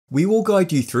We will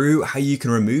guide you through how you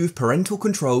can remove parental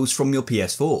controls from your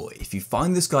PS4. If you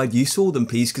find this guide useful, then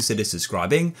please consider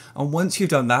subscribing, and once you've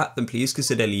done that, then please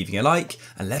consider leaving a like,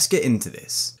 and let's get into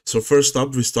this. So first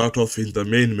up, we start off in the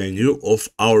main menu of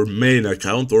our main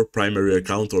account or primary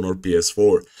account on our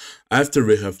PS4. After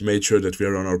we have made sure that we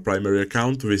are on our primary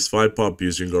account, we swipe up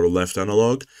using our left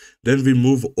analog, then we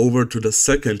move over to the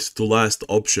second to last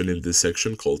option in this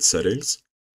section called Settings.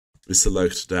 We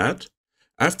select that.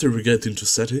 After we get into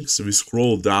Settings, we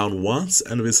scroll down once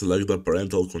and we select the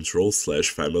Parental Control /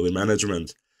 Family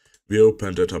Management. We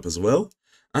open that up as well,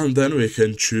 and then we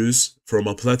can choose from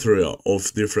a plethora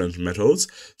of different methods.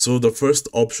 So the first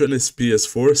option is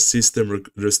PS4 System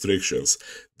Restrictions.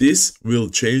 This will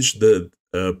change the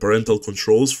parental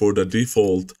controls for the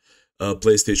default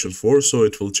PlayStation 4, so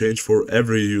it will change for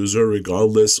every user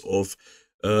regardless of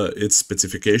its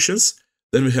specifications.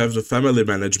 Then we have the Family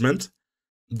Management.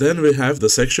 Then we have the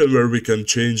section where we can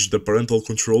change the parental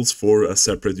controls for a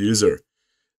separate user.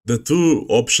 The two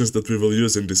options that we will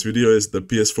use in this video is the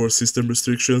PS4 System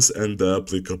Restrictions and the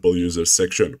Applicable Users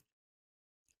section.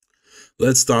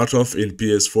 Let's start off in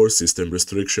PS4 System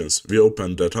Restrictions. We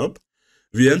open that up.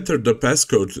 We enter the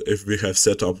passcode if we have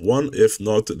set up one, if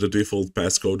not, the default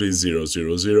passcode is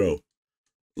 000.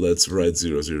 Let's write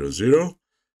 000.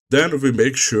 Then we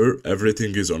make sure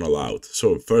everything is on allowed.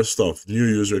 So first off, new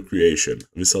user creation.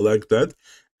 We select that,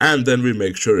 and then we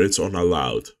make sure it's on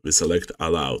allowed. We select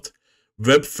allowed.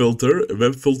 Web filter.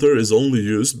 Web filter is only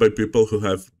used by people who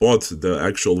have bought the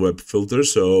actual web filter.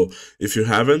 So if you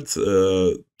haven't,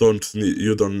 you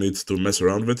don't need to mess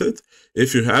around with it.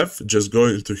 If you have, just go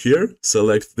into here,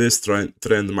 select this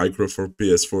trend micro for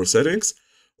PS4 settings.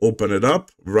 Open it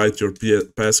up, write your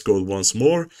passcode once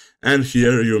more, and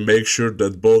here you make sure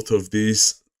that both of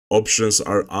these options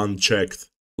are unchecked.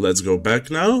 Let's go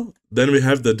back now. Then we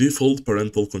have the default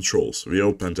parental controls. We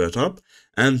open that up,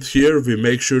 and here we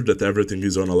make sure that everything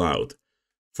is on allowed.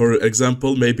 For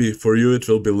example, maybe for you it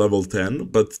will be level 10,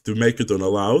 but to make it on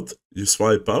allowed, you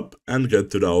swipe up and get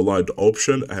to the allowed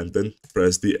option and then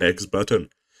press the X button.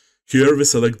 Here we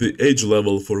select the age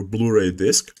level for Blu-ray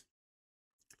disc.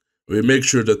 We make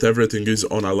sure that everything is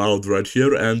on allowed right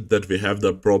here and that we have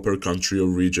the proper country or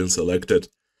region selected.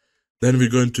 Then we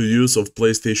go into use of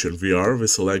PlayStation VR, we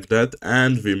select that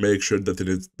and we make sure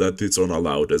that it's on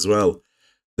allowed as well.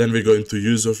 Then we go into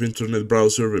use of internet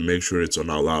browser, we make sure it's on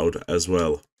allowed as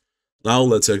well. Now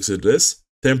let's exit this.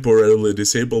 Temporarily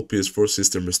disable PS4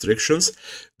 system restrictions.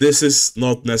 This is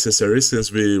not necessary since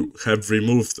we have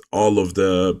removed all of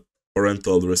the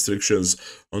parental restrictions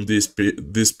on this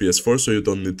PS4, so you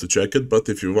don't need to check it, but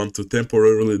if you want to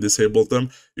temporarily disable them,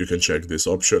 you can check this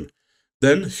option.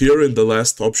 Then here in the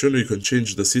last option, you can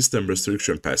change the system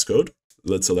restriction passcode.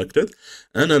 Let's select it,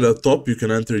 and at the top you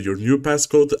can enter your new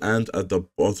passcode, and at the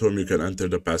bottom you can enter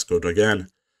the passcode again.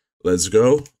 Let's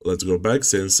go back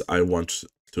since I want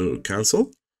to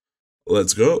cancel.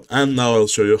 Let's go, and now I'll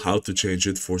show you how to change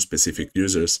it for specific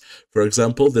users. For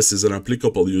example, this is an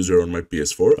applicable user on my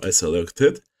PS4. I select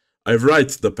it, I write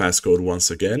the passcode once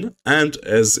again, and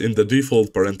as in the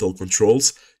default parental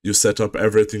controls, you set up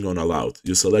everything on allowed.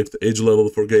 You select age level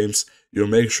for games, you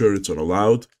make sure it's on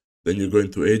allowed, then you go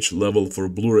into age level for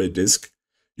Blu-ray disc,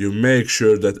 you make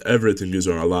sure that everything is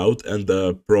on allowed and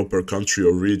the proper country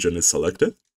or region is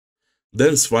selected.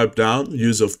 Then swipe down,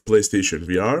 use of PlayStation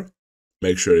VR,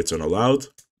 make sure it's on allowed.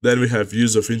 Then we have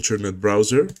use of internet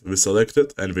browser, we select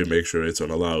it and we make sure it's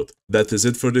on allowed. That is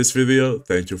it for this video,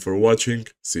 thank you for watching,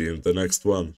 see you in the next one.